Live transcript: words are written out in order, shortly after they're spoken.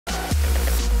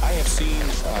seen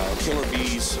killer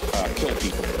bees kill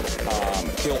people,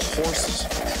 kill horses.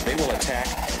 They will attack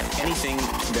anything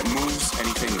that moves,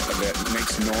 anything that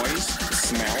makes noise,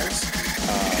 smells.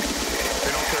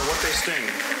 They don't care what they sting.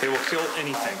 They will kill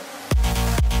anything.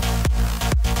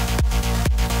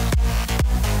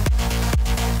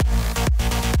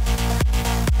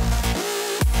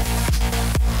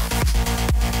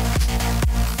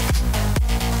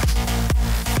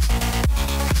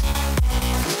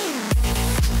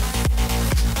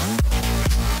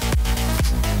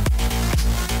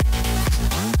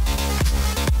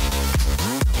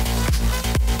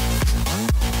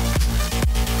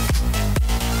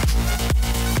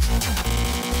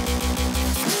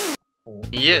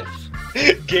 Yes.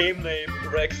 Game name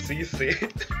Rex CC.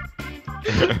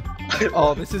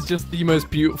 Oh, this is just the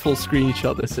most beautiful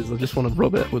screenshot this is. I just want to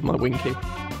rub it with my winky.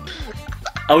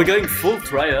 Are we going full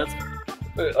triad?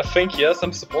 I think yes,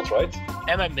 I'm support, right?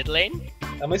 Am I mid lane?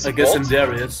 Am I I support? guess in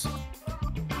Darius.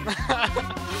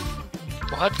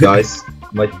 What? Guys,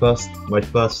 my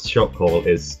first shot call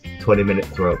is 20-minute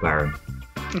throw at Baron.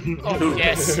 Oh,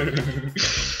 yes.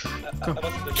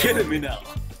 Kill me now.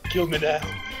 Kill me now.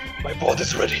 My board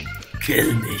is ready.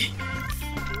 Kill me.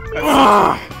 Look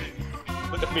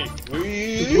at me.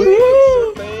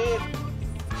 So bad.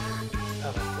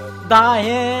 Oh my god.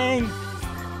 Dying!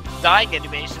 Dying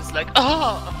animations like,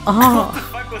 oh! What the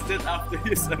fuck was that after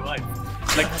you survived?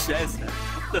 Like chess.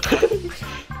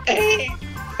 Hey!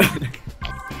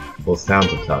 Or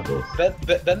sounds of turtles.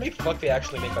 Then we fuck they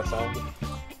actually make that sound.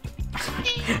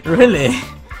 Really?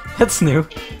 That's new.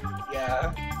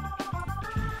 Yeah.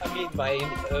 I mean,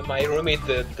 my roommate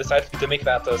decided to make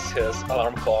that as his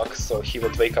alarm clock, so he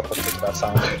would wake up and make that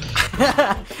sound.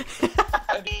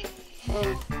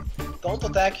 Don't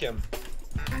attack him.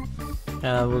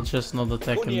 Yeah, we'll just not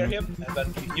attack Go him. near him and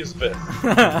then use this.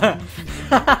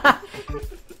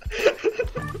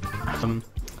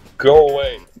 Go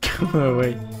away. Oh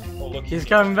wait. Oh, look, He's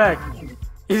coming back.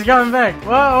 He's coming back.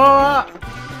 Whoa, whoa, whoa.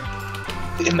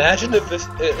 Imagine if this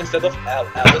instead of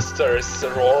Alistair's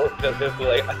roar, there would be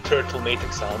like a turtle mating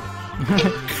sound.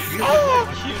 It's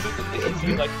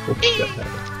been like.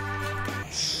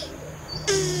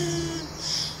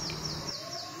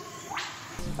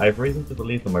 I have reason to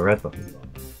believe that my red buff is on.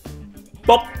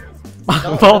 Pop!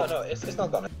 No, it's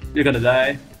not gonna. You're gonna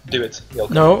die. Do it. Yelko.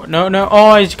 No, no, no.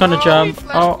 Oh, he's gonna jump.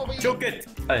 Oh. Choke it!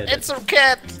 It's a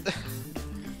cat!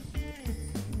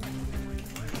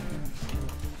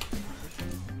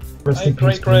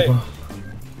 Great.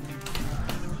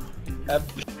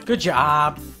 Good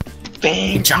job.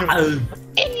 Bang!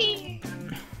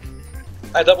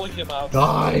 I double him out.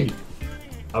 Die!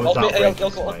 I was Help me, outraged.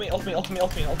 help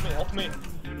me.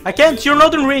 I can't. You're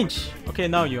not in range. Okay,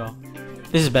 now you are.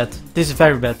 This is bad. This is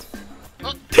very bad.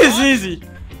 This is easy.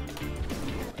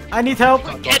 I need help.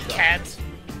 Get cat!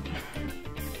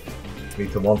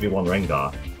 Need to 1v1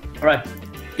 Rengar. Alright.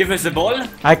 Give us the ball.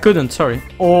 I couldn't. Sorry.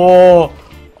 Oh.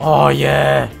 Oh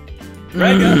yeah.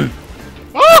 Rengar.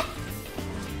 Oh!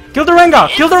 Kill the Rengar.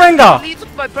 Kill the Rengar. Deleted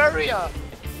my barrier!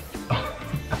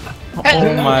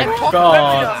 Oh my popped god.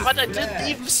 barrier, but I didn't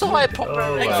even saw I popped Oh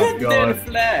barrier. my Couldn't god.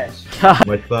 flash.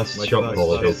 My first shot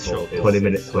call is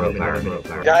 20-minute throw at Baron.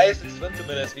 Guys, it's 20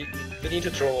 minutes. We need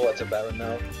to throw at the Baron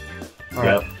now.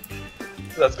 Alright.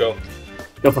 Let's go.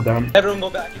 Go for Baron. Everyone go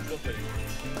back. It's okay.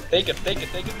 Take it.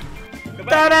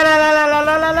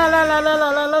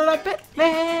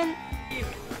 Batman.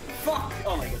 Fuck!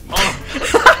 Oh my god.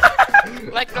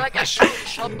 Like I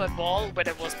shot my ball when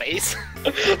it was base.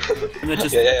 And then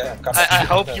just Yeah. Come back. I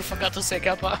hope you forgot to say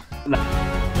kappa.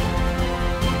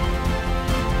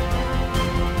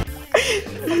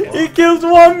 He killed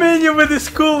one minion with his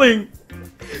cooling.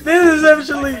 This is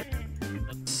actually.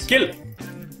 kill.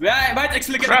 I might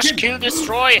actually get Crush, a kill,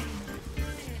 destroy!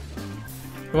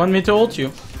 You want me to ult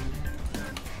you?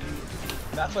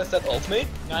 That's why I said ult me.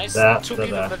 Nice. There, 2 there,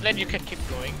 people, there. but then you can keep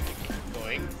going.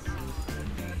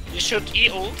 You should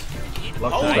E-ult.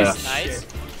 Look Oh, there. nice.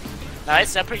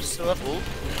 Nice, that pretty still have ult.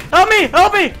 Help me!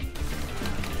 Help me!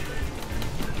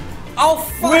 Oh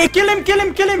fuck! Wait, kill him!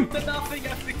 Nothing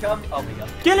has become. Oh my god.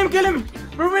 Kill him!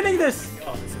 We're winning this!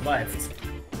 Oh, it survived.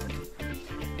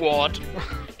 What?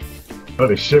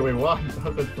 Holy shit, we won!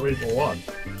 That was a 3 for 1.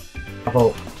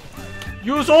 Oh,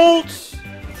 Use ults!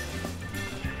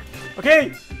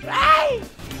 Okay! I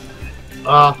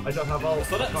don't have ult.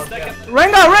 So that stack up.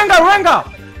 Rengar!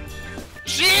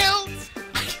 Shields!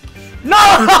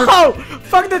 No!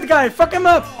 Fuck that guy! Fuck him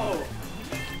up! Oh.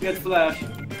 Get flash.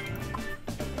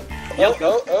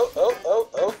 Oh.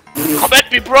 Come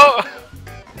at me, bro!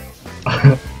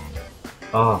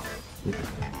 Ah.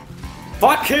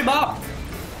 Fuck him up!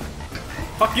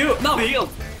 Fuck you! No, he healed!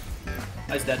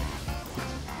 He's dead.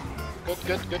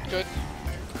 Good.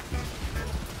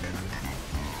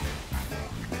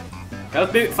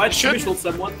 Help me, fight Cynical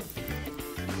someone.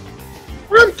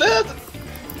 I'm dead!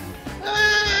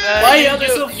 Why are they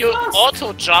so you fast?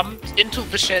 auto jumped into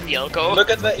the Shen, Yelko.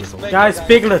 Look at the X-Men. Guys,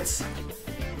 piglets.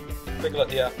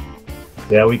 Piglet, yeah.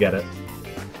 Yeah, we get it.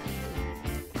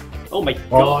 Oh my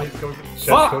Oh, god. he's going for,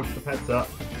 Fuck! going for the penta.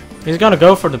 He's gonna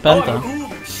go for the Oh, penta. I'm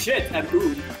ooh, shit, I'm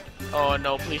ooh. Oh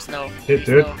no, please no. Dude, Please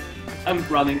dude. no. I'm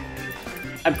running.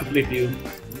 I'm completely ooh.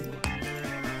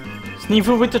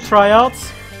 Sneevil with the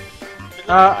tryouts.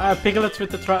 Piglet with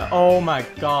the try. Oh my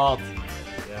god.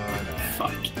 Yeah, I know.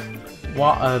 Fuck.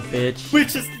 What a bitch. We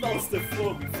just lost the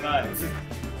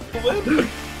 4v5.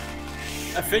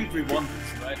 I think we won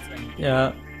this, right?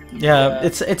 Yeah. Yeah,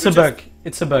 It's we a just- bug.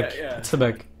 It's a bug. Yeah, yeah. It's a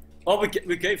bug. Oh, we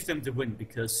gave them the win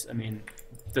because, I mean,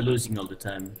 they're losing all the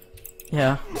time.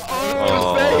 Yeah.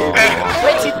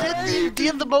 Wait, he didn't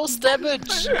deal the most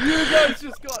damage! You guys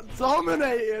just got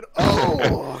dominated.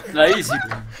 Oh. No, easy.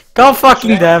 God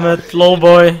fucking damn it, lol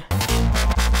boy.